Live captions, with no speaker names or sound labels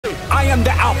I am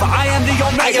the alpha, I am the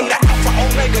omega. I am the alpha,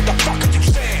 omega, the fuck are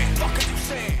you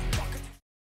saying?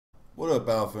 What up,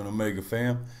 Alpha and Omega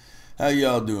fam? How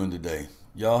y'all doing today?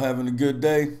 Y'all having a good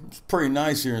day? It's pretty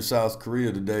nice here in South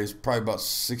Korea today. It's probably about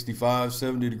 65,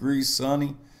 70 degrees,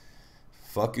 sunny.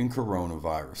 Fucking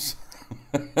coronavirus.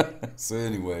 So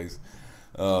anyways,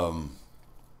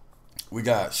 we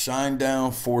got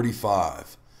Shinedown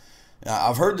 45. Now,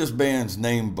 I've heard this band's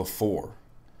name before,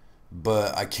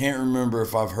 but I can't remember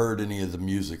if I've heard any of the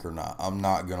music or not. I'm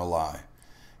not gonna lie.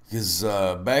 Because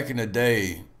back in the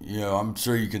day, you know, I'm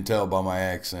sure you can tell by my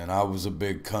accent, I was a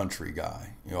big country guy.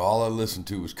 You know, all I listened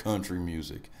to was country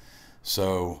music.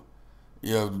 So,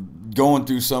 you know, going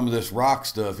through some of this rock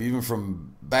stuff, even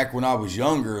from back when I was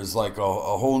younger, is like a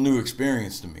whole new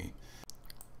experience to me.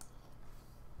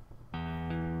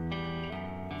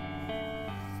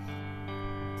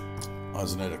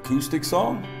 Isn't that an acoustic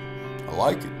song? I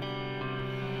like it.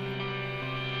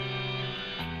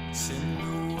 Send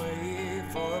away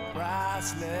for a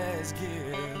priceless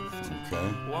gift.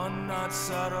 Okay. One not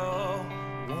subtle,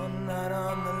 one not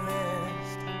on the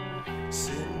list.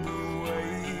 Send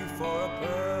away for a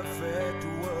perfect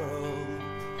world.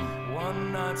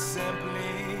 One not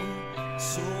simply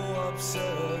so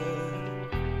absurd.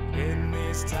 In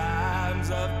these times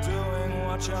of doing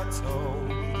what you're told,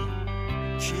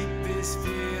 keep these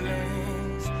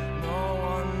feelings, no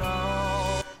one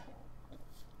knows.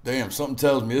 Damn, something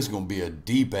tells me this is gonna be a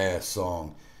deep ass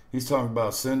song. He's talking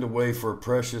about send away for a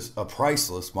priceless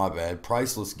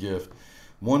gift.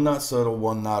 One not subtle,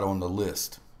 one not on the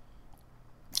list.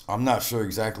 I'm not sure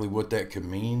exactly what that could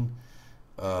mean.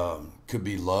 Could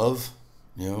be love,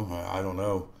 you know, I don't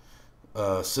know.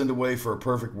 Send away for a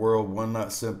perfect world, one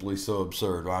not simply so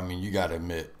absurd. I mean, you gotta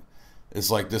admit,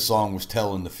 it's like this song was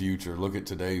telling the future. Look at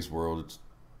today's world. It's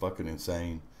fucking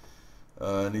insane.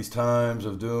 In these times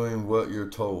of doing what you're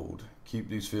told, keep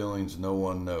these feelings no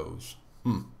one knows.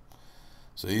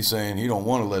 So he's saying he don't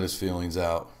want to let his feelings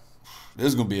out. This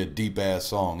is going to be a deep-ass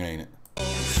song, ain't it?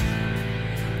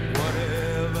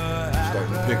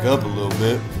 Starting to pick up a little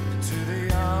bit.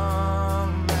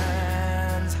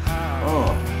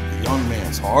 Oh, the young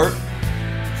man's heart.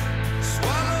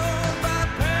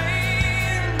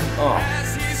 Oh.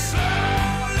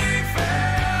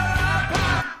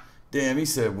 Damn, he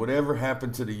said, whatever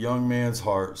happened to the young man's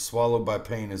heart, swallowed by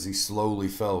pain as he slowly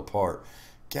fell apart.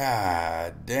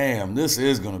 God damn, this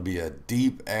is going to be a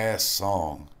deep-ass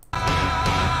song.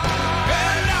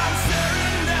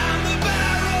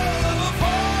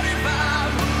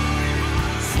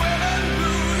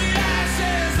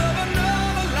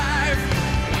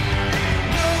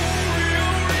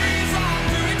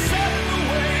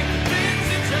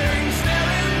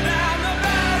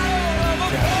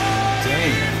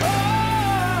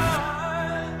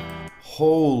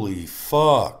 Holy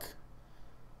fuck.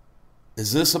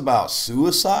 Is this about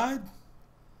suicide?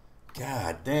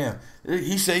 God damn.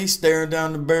 He said he's staring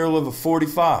down the barrel of a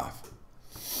 45.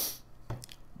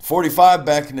 45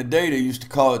 back in the day, they used to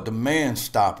call it the man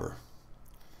stopper.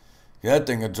 That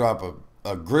thing would drop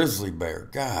a grizzly bear.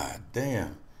 God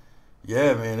damn.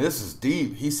 Yeah, man, this is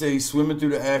deep. He said he's swimming through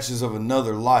the ashes of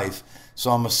another life. So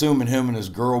I'm assuming him and his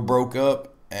girl broke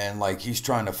up and like he's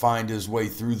trying to find his way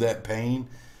through that pain.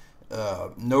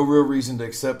 No real reason to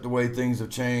accept the way things have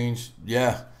changed.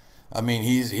 Yeah, I mean,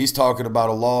 he's talking about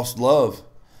a lost love.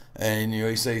 And, you know,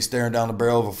 he says he's staring down the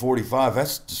barrel of a 45.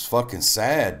 That's just fucking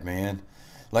sad, man.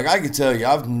 Like, I can tell you,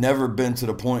 I've never been to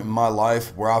the point in my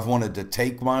life where I've wanted to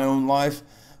take my own life,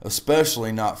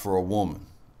 especially not for a woman.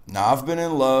 Now, I've been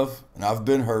in love, and I've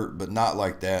been hurt, but not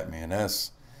like that, man.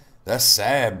 That's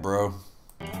sad, bro.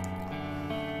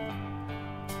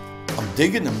 I'm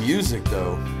digging the music,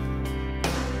 though.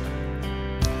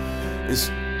 It's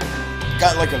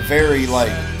got like a very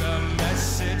like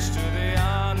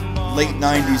late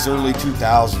 90s, early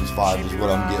 2000s vibe is what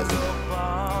I'm getting.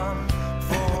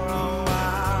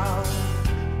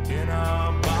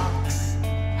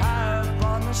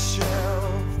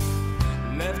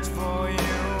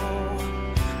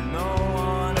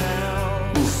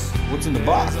 Ooh, what's in the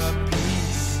box?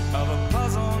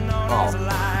 Oh.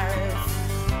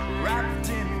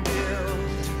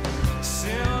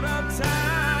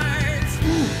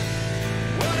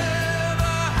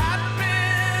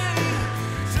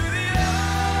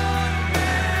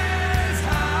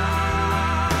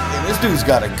 This dude's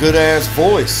got a good ass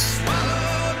voice.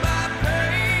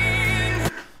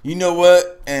 You know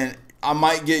what? And I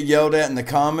might get yelled at in the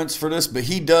comments for this, but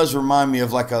he does remind me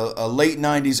of like a late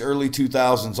 90s, early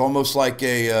 2000s, almost like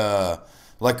a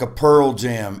Pearl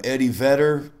Jam, Eddie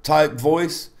Vedder type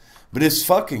voice. But it's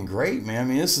fucking great, man. I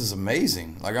mean, this is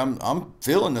amazing. Like I'm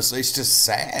feeling this. It's just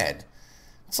sad.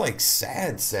 It's like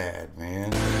sad,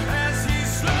 man. As he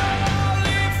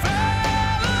slowly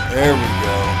fell, There we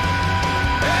go.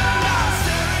 and I'm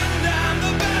staring down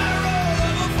the barrel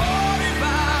of a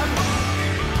 45,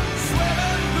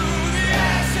 swimming through the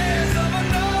ashes of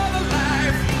another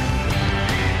life.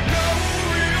 No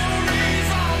real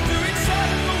reason to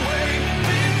accept the way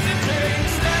things have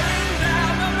changed. Staring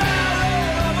down the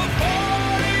barrel of a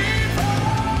 45.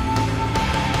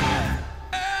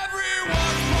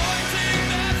 Everyone's pointing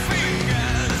their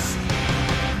fingers,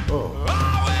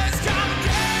 always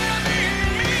condemning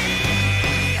me.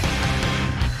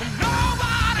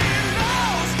 Nobody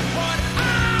knows what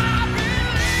I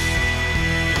believe.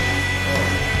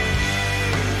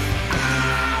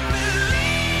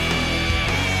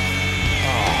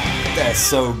 That's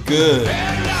so good.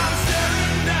 And I'm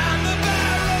staring down the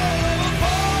barrel of a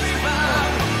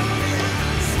 45,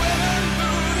 swimming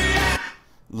through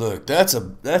the Look, that's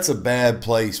a bad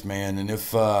place, man. And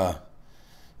if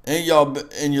ain't y'all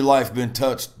in your life been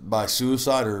touched by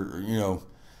suicide, or you know,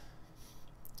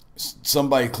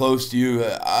 somebody close to you,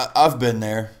 I've been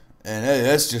there, and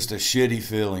that's just a shitty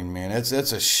feeling, man. That's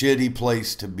a shitty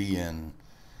place to be in.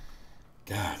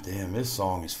 God damn, this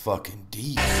song is fucking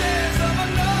deep. ashes of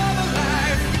another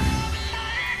life.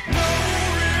 No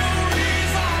real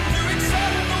reason to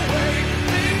accept the way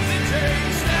things have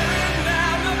changed. Staring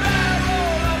down the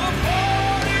barrel of a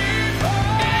 45.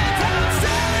 I'm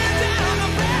staring down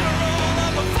the barrel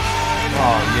of a 45.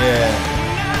 Oh yeah,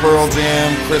 Pearl Jam,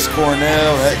 Chris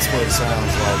Cornell. That's what it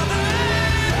sounds like.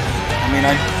 I mean,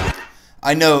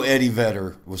 I know Eddie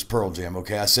Vedder was Pearl Jam,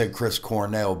 okay? I said Chris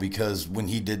Cornell because when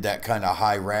he did that kind of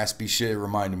high raspy shit, it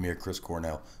reminded me of Chris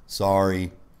Cornell.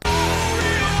 Sorry. No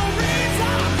real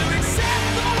reason to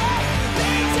accept the way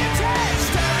things have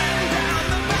changed. Staring down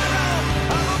the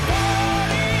barrel of a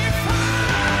 45.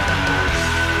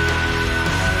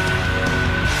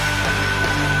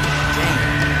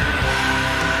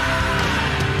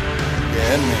 Yeah,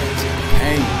 that man's in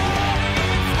pain.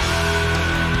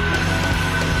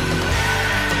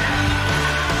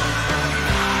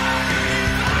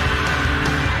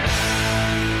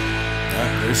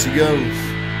 There she goes.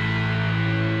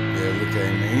 Yeah, look at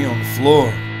him. He on the floor.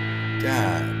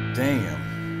 God damn.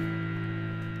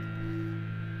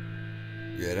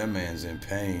 Yeah, that man's in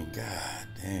pain. God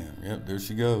damn. Yep, there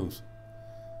she goes.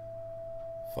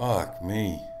 Fuck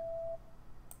me.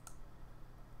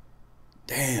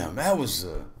 Damn, that was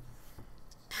a...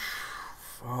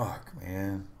 Fuck,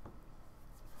 man.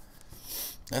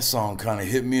 That song kind of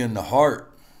hit me in the heart.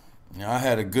 You know, I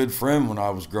had a good friend when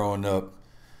I was growing up.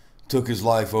 Took his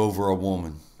life over a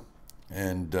woman.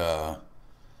 And, you know,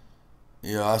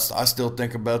 I still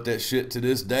think about that shit to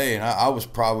this day. And I was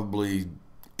probably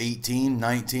 18,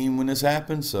 19 when this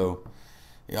happened. So,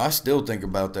 yeah, I still think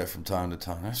about that from time to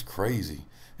time. That's crazy.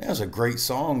 That was a great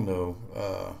song, though.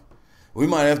 We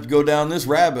might have to go down this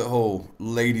rabbit hole,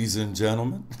 ladies and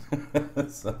gentlemen.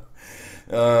 So,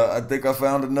 I think I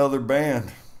found another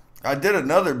band. I did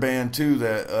another band too,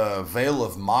 that Veil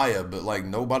of Maya, but like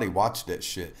nobody watched that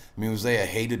shit. I mean, was they a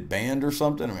hated band or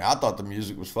something? I mean, I thought the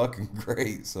music was fucking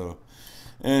great. So,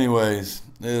 anyways,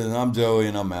 I'm Joey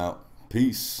and I'm out.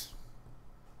 Peace.